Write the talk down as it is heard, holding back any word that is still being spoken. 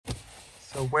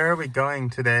So where are we going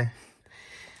today?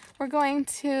 We're going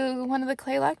to one of the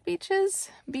Kalaloch beaches,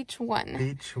 Beach 1.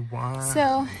 Beach 1.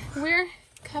 So we're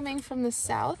coming from the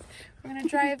south. We're going to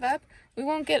drive up. We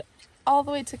won't get all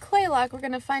the way to Kalaloch. We're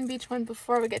going to find Beach 1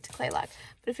 before we get to Kalaloch.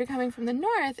 But if you're coming from the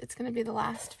north, it's going to be the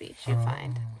last beach you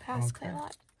find past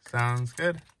Kalaloch. Sounds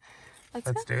good.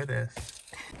 Let's do this.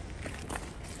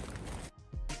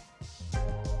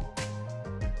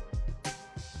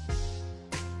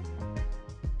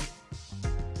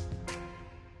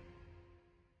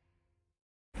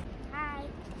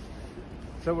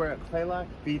 So we're at Kalaloch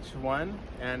Beach 1,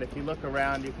 and if you look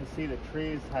around, you can see the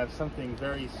trees have something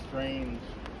very strange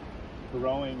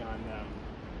growing on them.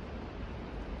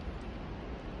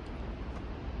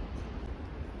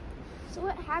 So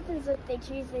what happens with the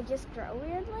trees? They just grow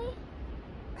weirdly?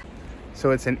 So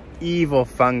it's an evil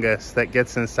fungus that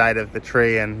gets inside of the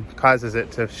tree and causes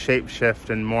it to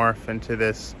shapeshift and morph into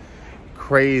this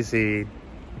crazy,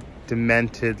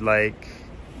 demented, like,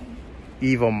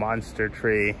 evil monster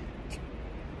tree.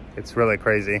 It's really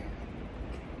crazy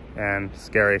and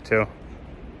scary too.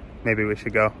 Maybe we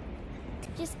should go.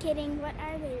 Just kidding. What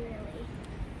are they really?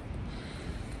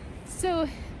 So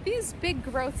these big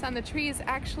growths on the trees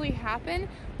actually happen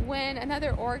when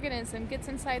another organism gets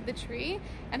inside the tree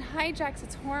and hijacks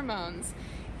its hormones.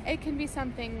 It can be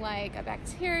something like a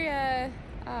bacteria,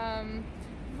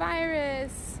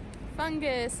 virus,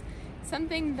 fungus,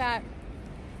 something that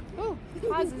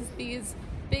causes these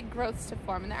big growths to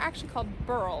form, and they're actually called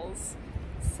burls.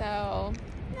 So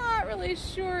not really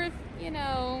sure if, you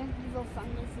know,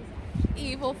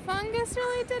 evil fungus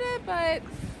really did it, but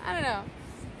I don't know.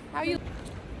 How you?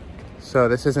 So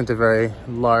this isn't a very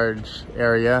large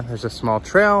area. There's a small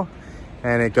trail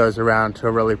and it goes around to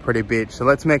a really pretty beach. So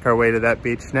let's make our way to that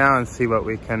beach now and see what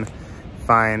we can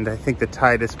find. I think the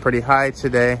tide is pretty high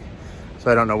today,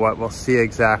 so I don't know what we'll see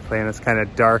exactly, and it's kind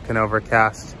of dark and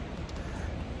overcast,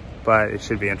 but it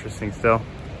should be interesting still.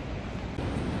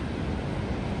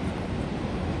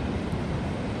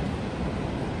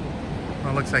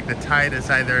 Well, it looks like the tide is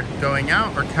either going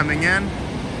out or coming in.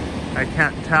 I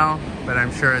can't tell, but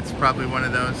I'm sure it's probably one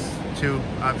of those two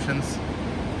options.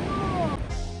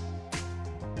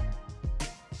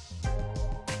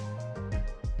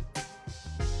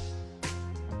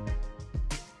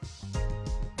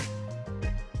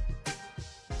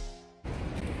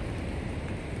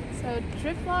 So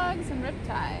drift logs and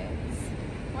riptides.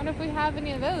 Wonder if we have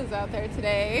any of those out there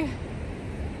today.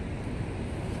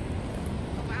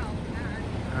 Oh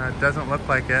wow. It doesn't look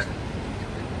like it.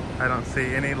 I don't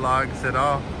see any logs at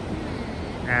all,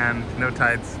 and no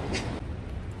tides.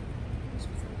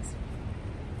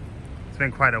 It's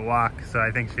been quite a walk, so I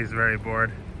think she's very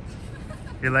bored.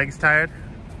 Your legs tired?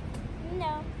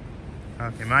 No.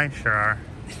 Okay, mine sure are.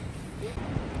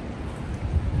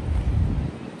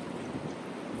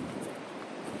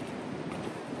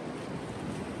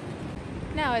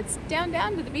 Now it's down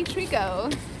to the beach we go.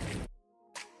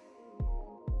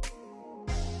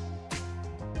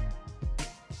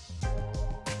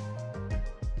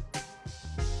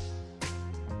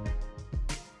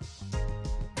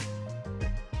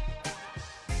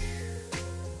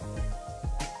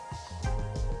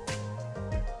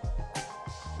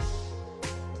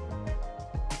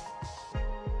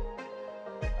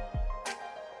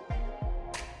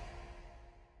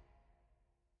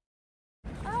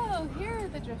 Here are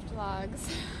the drift logs.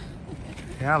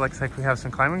 Yeah, looks like we have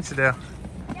some climbing to do.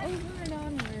 Onward,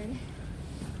 onward.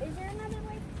 Is there another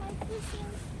way to like this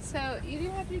one? So you do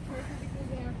have to be careful because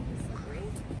they are pretty slippery.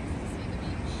 See the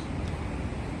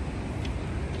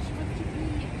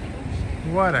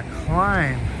beach. What a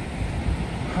climb.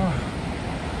 Oh,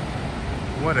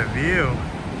 what a view.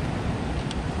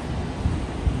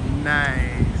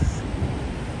 Nice.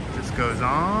 Just goes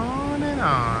on and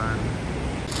on.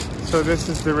 So this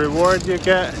is the reward you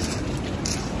get.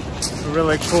 A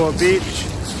really cool beach.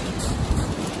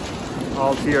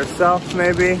 All to yourself,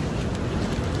 maybe.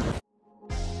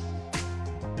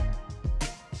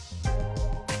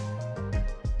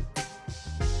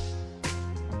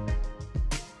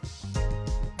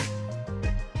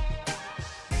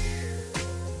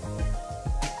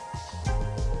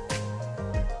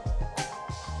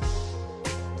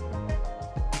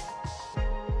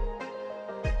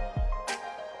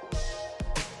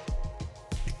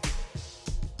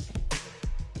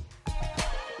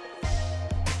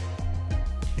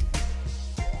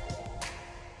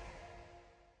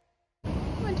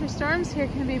 Winter storms here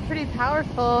can be pretty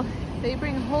powerful. They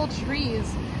bring whole trees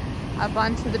up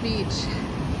onto the beach. So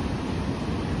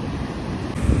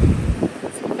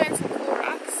we find some cool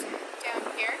rocks down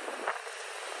here.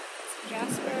 Some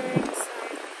jasper and some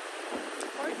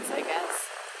quartz, I guess.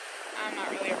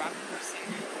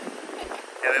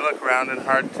 look round and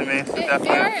hard to me. So They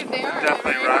definitely, are.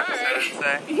 definitely They're rocks, very I would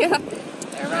say. Yeah,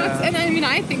 they're rocks. And I mean,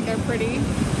 I think they're pretty.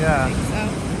 Yeah. I think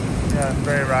so. Yeah,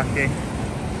 very rocky.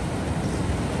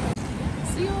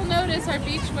 So you'll notice our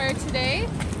beachwear today,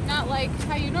 not like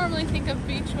how you normally think of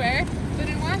beachwear, but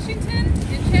in Washington,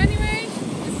 in January,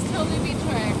 this is totally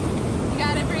beachwear. You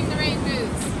gotta bring the rain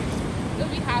boots. You'll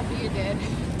be happy you did.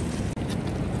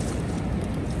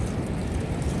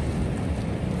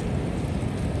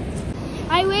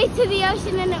 I wave to the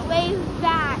ocean and it waves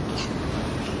back.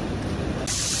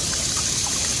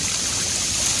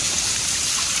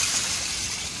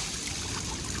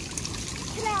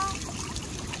 Ta-da!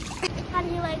 How do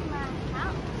you like my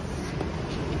house?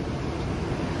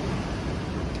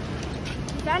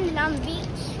 Found it on the beach.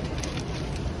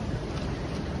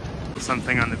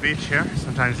 Something on the beach here.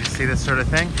 Sometimes you see this sort of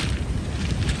thing.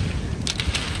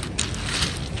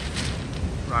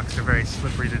 Rocks are very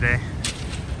slippery today.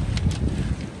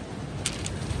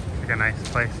 Like a nice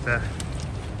place to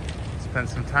spend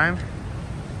some time.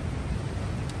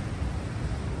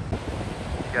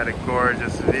 You got a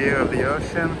gorgeous view of the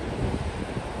ocean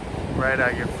right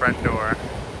out your front door. I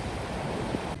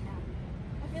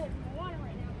feel like Moana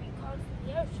right now being called from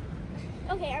the ocean.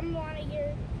 Okay, I'm Moana,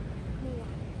 you're Moana.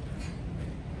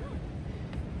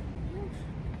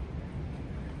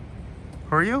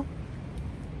 Who are you?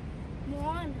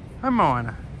 Moana. I'm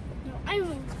Moana. No, I'm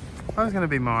Moana. I was gonna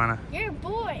be Moana. You're a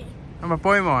boy. I'm a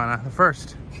boy Moana, the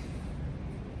first.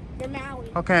 You're Maui.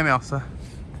 Okay, I'm Elsa.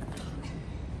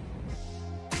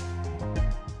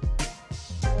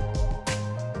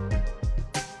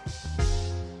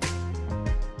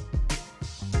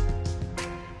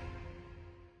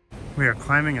 We are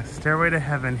climbing a stairway to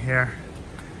heaven here.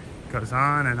 It goes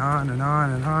on and on and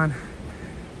on and on.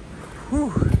 Whew.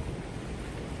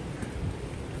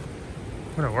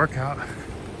 What a workout.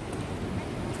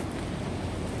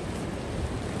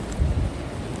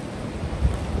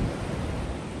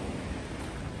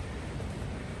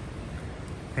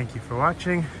 Thank you for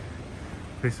watching.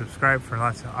 Please subscribe for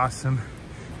lots of awesome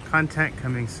content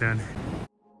coming soon.